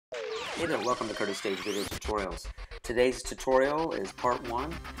Hey there, welcome to Curtis Stage Video Tutorials. Today's tutorial is part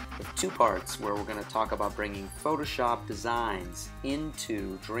one of two parts where we're going to talk about bringing Photoshop designs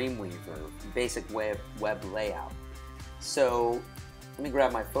into Dreamweaver, basic web layout. So let me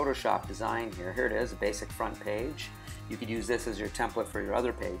grab my Photoshop design here. Here it is, a basic front page. You could use this as your template for your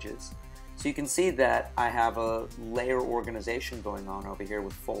other pages. So you can see that I have a layer organization going on over here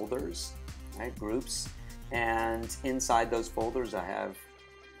with folders, right, groups, and inside those folders I have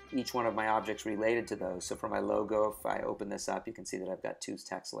each one of my objects related to those. So for my logo, if I open this up, you can see that I've got two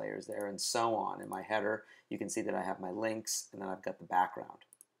text layers there, and so on. In my header, you can see that I have my links, and then I've got the background.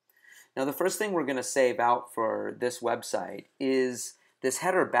 Now the first thing we're going to save out for this website is this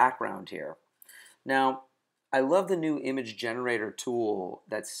header background here. Now I love the new image generator tool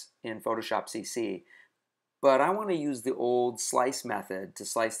that's in Photoshop CC, but I want to use the old slice method to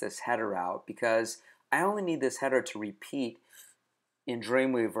slice this header out because I only need this header to repeat in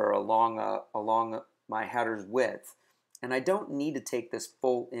Dreamweaver along my header's width, and I don't need to take this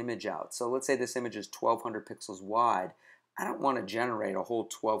full image out. So let's say this image is 1200 pixels wide. I don't want to generate a whole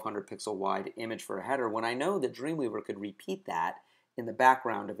 1200 pixel wide image for a header when I know that Dreamweaver could repeat that in the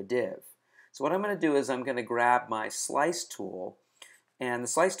background of a div. So what I'm going to do is I'm going to grab my slice tool, and the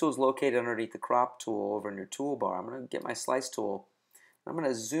slice tool is located underneath the crop tool over in your toolbar. I'm going to get my slice tool, I'm going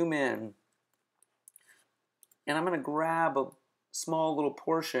to zoom in, and I'm going to grab a small little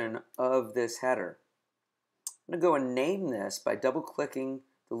portion of this header. I'm going to go and name this by double clicking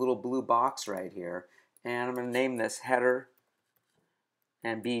the little blue box right here, and I'm going to name this header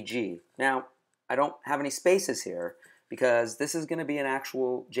and BG. Now I don't have any spaces here because this is going to be an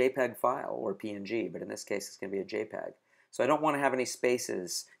actual JPEG file or PNG, but in this case it's going to be a JPEG. So I don't want to have any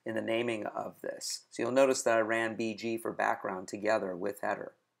spaces in the naming of this. So you'll notice that I ran BG for background together with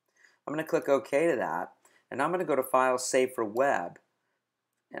header. I'm going to click OK to that. And I'm going to go to File, Save for Web,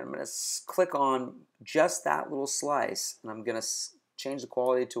 and I'm going to click on just that little slice, and I'm going to change the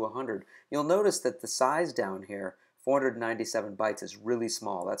quality to 100. You'll notice that the size down here, 497 bytes, is really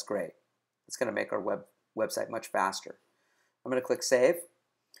small. That's great. It's going to make our website much faster. I'm going to click Save,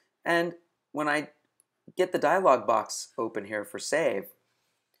 and when I get the dialog box open here for Save,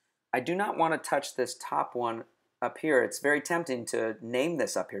 I do not want to touch this top one up here. It's very tempting to name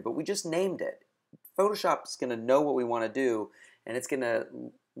this up here, but we just named it. Photoshop is going to know what we want to do, and it's going to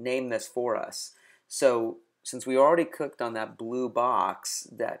name this for us. So since we already clicked on that blue box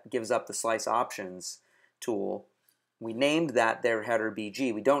that gives up the slice options tool, we named that their header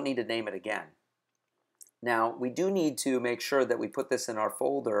BG. We don't need to name it again. Now we do need to make sure that we put this in our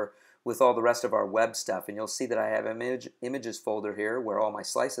folder with all the rest of our web stuff, and you'll see that I have images folder here where all my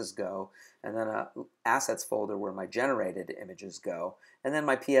slices go, and then a assets folder where my generated images go, and then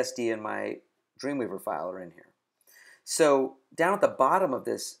my PSD and my Dreamweaver file are in here. So down at the bottom of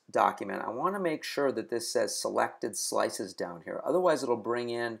this document, I want to make sure that this says selected slices down here. Otherwise it'll bring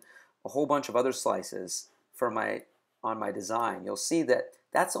in a whole bunch of other slices for on my design. You'll see that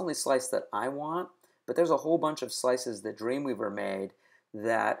that's the only slice that I want, but there's a whole bunch of slices that Dreamweaver made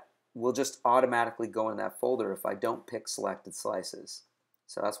that will just automatically go in that folder if I don't pick selected slices.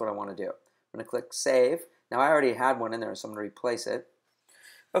 So that's what I want to do. I'm going to click Save. Now I already had one in there, so I'm going to replace it.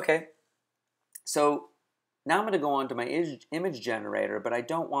 Okay. So now I'm going to go on to my image generator, but I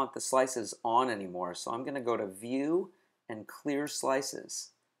don't want the slices on anymore. So I'm going to go to View and Clear Slices.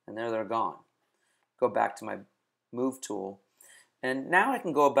 And there they're gone. Go back to my Move tool. And now I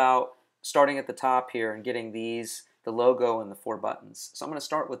can go about starting at the top here and getting the logo and the 4 buttons. So I'm going to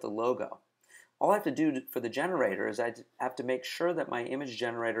start with the logo. All I have to do for the generator is I have to make sure that my image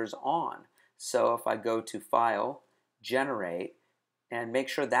generator is on. So if I go to File, Generate, and make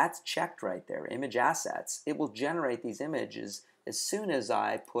sure that's checked right there, Image Assets, it will generate these images as soon as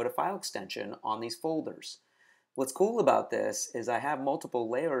I put a file extension on these folders. What's cool about this is I have multiple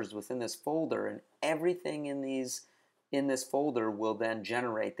layers within this folder, and everything in this folder will then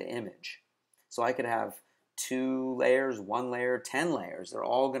generate the image. So I could have 2 layers, 1 layer, 10 layers. They're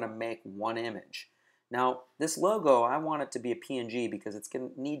all going to make one image. Now this logo, I want it to be a PNG because it's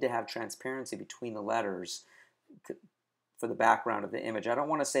going to need to have transparency between the letters for the background of the image. I don't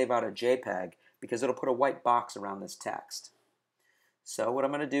want to save out a JPEG because it'll put a white box around this text. So what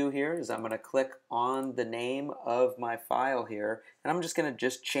I'm going to do here is I'm going to click on the name of my file here, and I'm just going to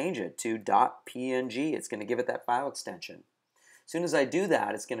change it to .png. It's going to give it that file extension. As soon as I do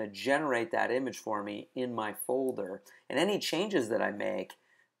that, it's going to generate that image for me in my folder, and any changes that I make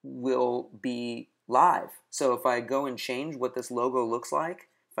will be live. So if I go and change what this logo looks like,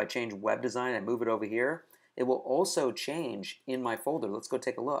 if I change web design and move it over here, it will also change in my folder. Let's go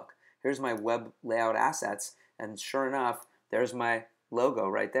take a look. Here's my web layout assets, and sure enough, there's my logo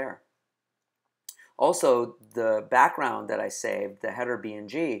right there. Also, the background that I saved, the header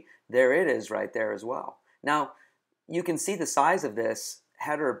BNG, there it is right there as well. Now, you can see the size of this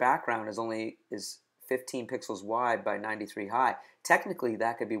header background is 15 pixels wide by 93 high. Technically,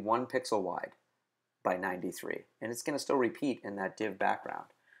 that could be 1 pixel wide by 93, and it's going to still repeat in that div background.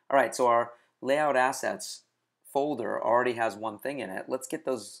 All right, so our layout assets folder already has one thing in it. Let's get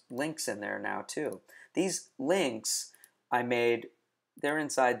those links in there now too. These links I made, they're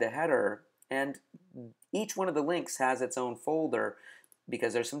inside the header, and each one of the links has its own folder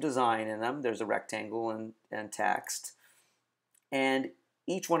because there's some design in them. There's a rectangle and text, and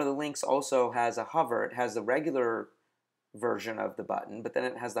each one of the links also has a hover. It has the regular version of the button, but then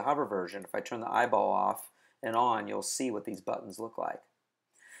it has the hover version. If I turn the eyeball off and on, you'll see what these buttons look like.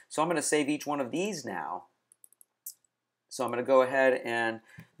 So I'm going to save each one of these now. So I'm going to go ahead and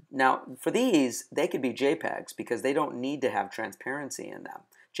now for these, they could be JPEGs because they don't need to have transparency in them.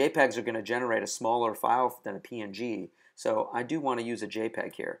 JPEGs are going to generate a smaller file than a PNG, so I do want to use a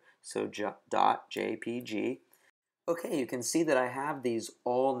JPEG here. So .jpg. Okay, you can see that I have these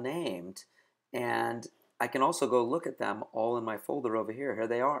all named, and I can also go look at them all in my folder over here. Here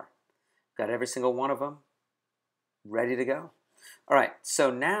they are. Got every single one of them ready to go. All right,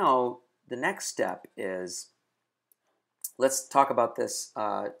 so now the next step is, let's talk about this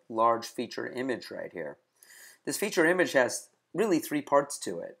large feature image right here. This feature image has really 3 parts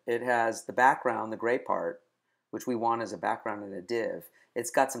to it. It has the background, the gray part, which we want as a background in a div.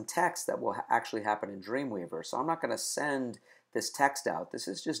 It's got some text that will actually happen in Dreamweaver, so I'm not going to send this text out. This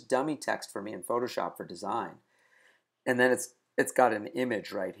is just dummy text for me in Photoshop for design. And then it's got an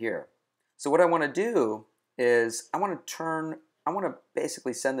image right here. So what I want to do is I want to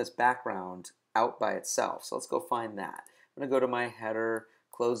basically send this background out by itself. So let's go find that. I'm going to go to my header,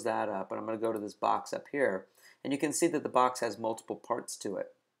 close that up, and I'm going to go to this box up here. And you can see that the box has multiple parts to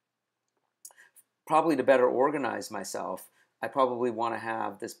it. Probably to better organize myself, I probably want to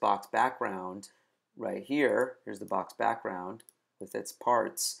have this box background right here. Here's the box background with its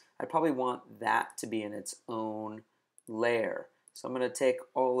parts. I probably want that to be in its own layer. So I'm going to take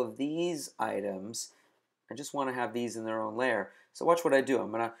all of these items. I just want to have these in their own layer. So watch what I do.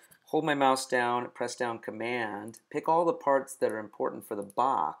 I'm going to hold my mouse down, press down Command, pick all the parts that are important for the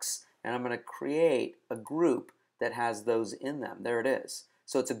box, and I'm going to create a group that has those in them. There it is.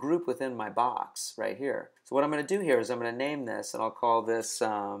 So it's a group within my box right here. So what I'm going to do here is I'm going to name this, and I'll call this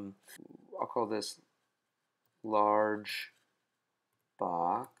large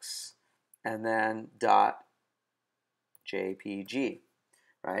box, and then .jpg.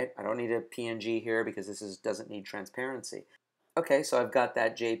 Right? I don't need a PNG here because this doesn't need transparency. Okay, so I've got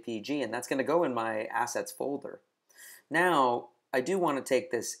that JPG, and that's going to go in my assets folder. Now, I do want to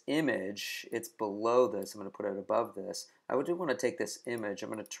take this image. It's below this. I'm going to put it above this. I do want to take this image. I'm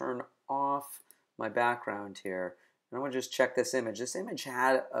going to turn off my background here, and I want to just check this image. This image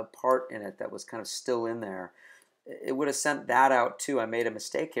had a part in it that was kind of still in there. It would have sent that out too. I made a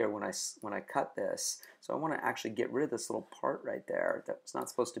mistake here when I cut this. So I want to actually get rid of this little part right there that's not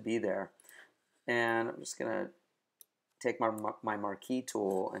supposed to be there. And I'm just going to take my marquee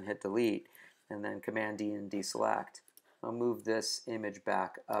tool and hit delete, and then Command D and deselect. I'll move this image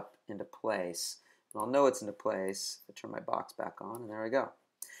back up into place. And I'll know it's into place. I turn my box back on, and there we go.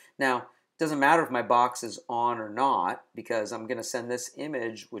 Now, it doesn't matter if my box is on or not, because I'm going to send this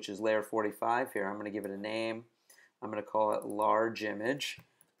image, which is layer 45 here. I'm going to give it a name. I'm going to call it large image,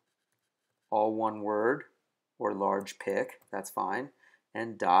 all one word, or large pic, that's fine,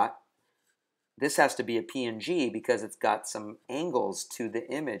 and dot. This has to be a PNG because it's got some angles to the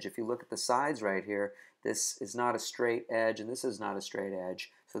image. If you look at the sides right here, this is not a straight edge and this is not a straight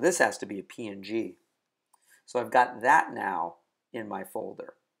edge. So this has to be a PNG. So I've got that now in my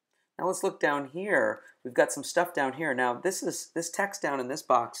folder. Now let's look down here. We've got some stuff down here. Now this text down in this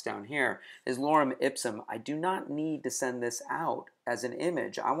box down here is lorem ipsum. I do not need to send this out as an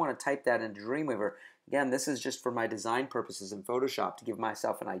image. I want to type that into Dreamweaver. Again, this is just for my design purposes in Photoshop to give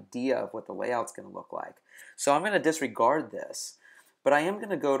myself an idea of what the layout's going to look like. So I'm going to disregard this, but I am going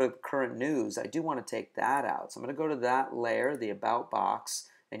to go to current news. I do want to take that out. So I'm going to go to that layer, the about box,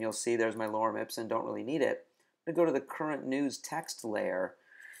 and you'll see there's my lorem ipsum. Don't really need it. I'm going to go to the current news text layer.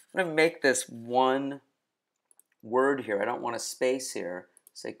 I'm going to make this one word here. I don't want a space here.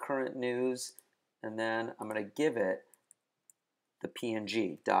 Say current news, and then I'm going to give it the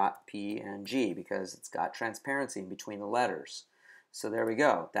PNG, .png, because it's got transparency in between the letters. So there we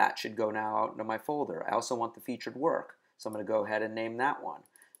go. That should go now out into my folder. I also want the featured work, so I'm going to go ahead and name that one.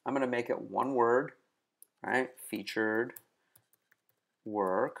 I'm going to make it one word, right? Featured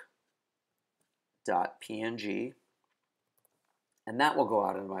work .png, and that will go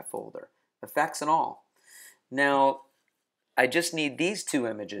out into my folder. effects and all. Now, I just need these two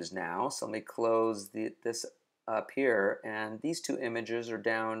images now, so let me close this up here, and these two images are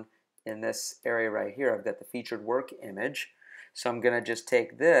down in this area right here. I've got the featured work image, so I'm going to just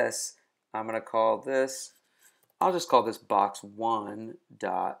take this, I'm going to call this, I'll just call this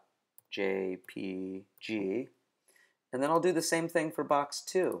box1.jpg, and then I'll do the same thing for box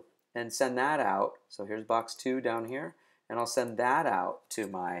 2 and send that out. So here's box 2 down here, and I'll send that out to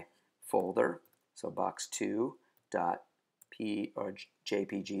my folder, so box2.p or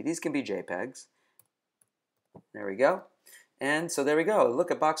JPG. These can be JPEGs. There we go. And so there we go.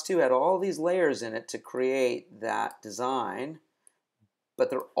 Look at box 2 had all these layers in it to create that design, but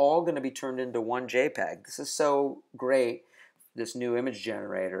they're all going to be turned into one JPEG. This is so great, this new image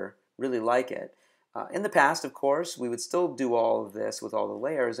generator. Really like it. In the past, of course, we would still do all of this with all the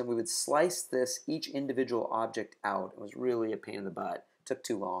layers, and we would slice each individual object out. It was really a pain in the butt. It took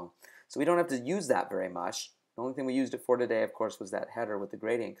too long. So we don't have to use that very much. The only thing we used it for today, of course, was that header with the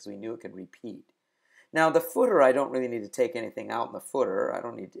gradient because we knew it could repeat. Now the footer, I don't really need to take anything out in the footer. I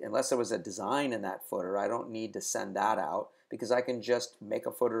don't need to, unless there was a design in that footer, I don't need to send that out because I can just make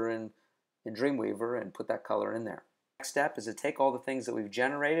a footer in Dreamweaver and put that color in there. Next step is to take all the things that we've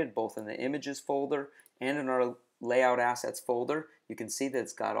generated both in the images folder and in our layout assets folder. You can see that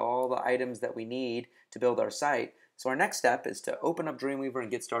it's got all the items that we need to build our site. So our next step is to open up Dreamweaver and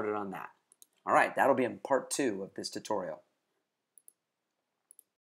get started on that. All right, that'll be in part 2 of this tutorial.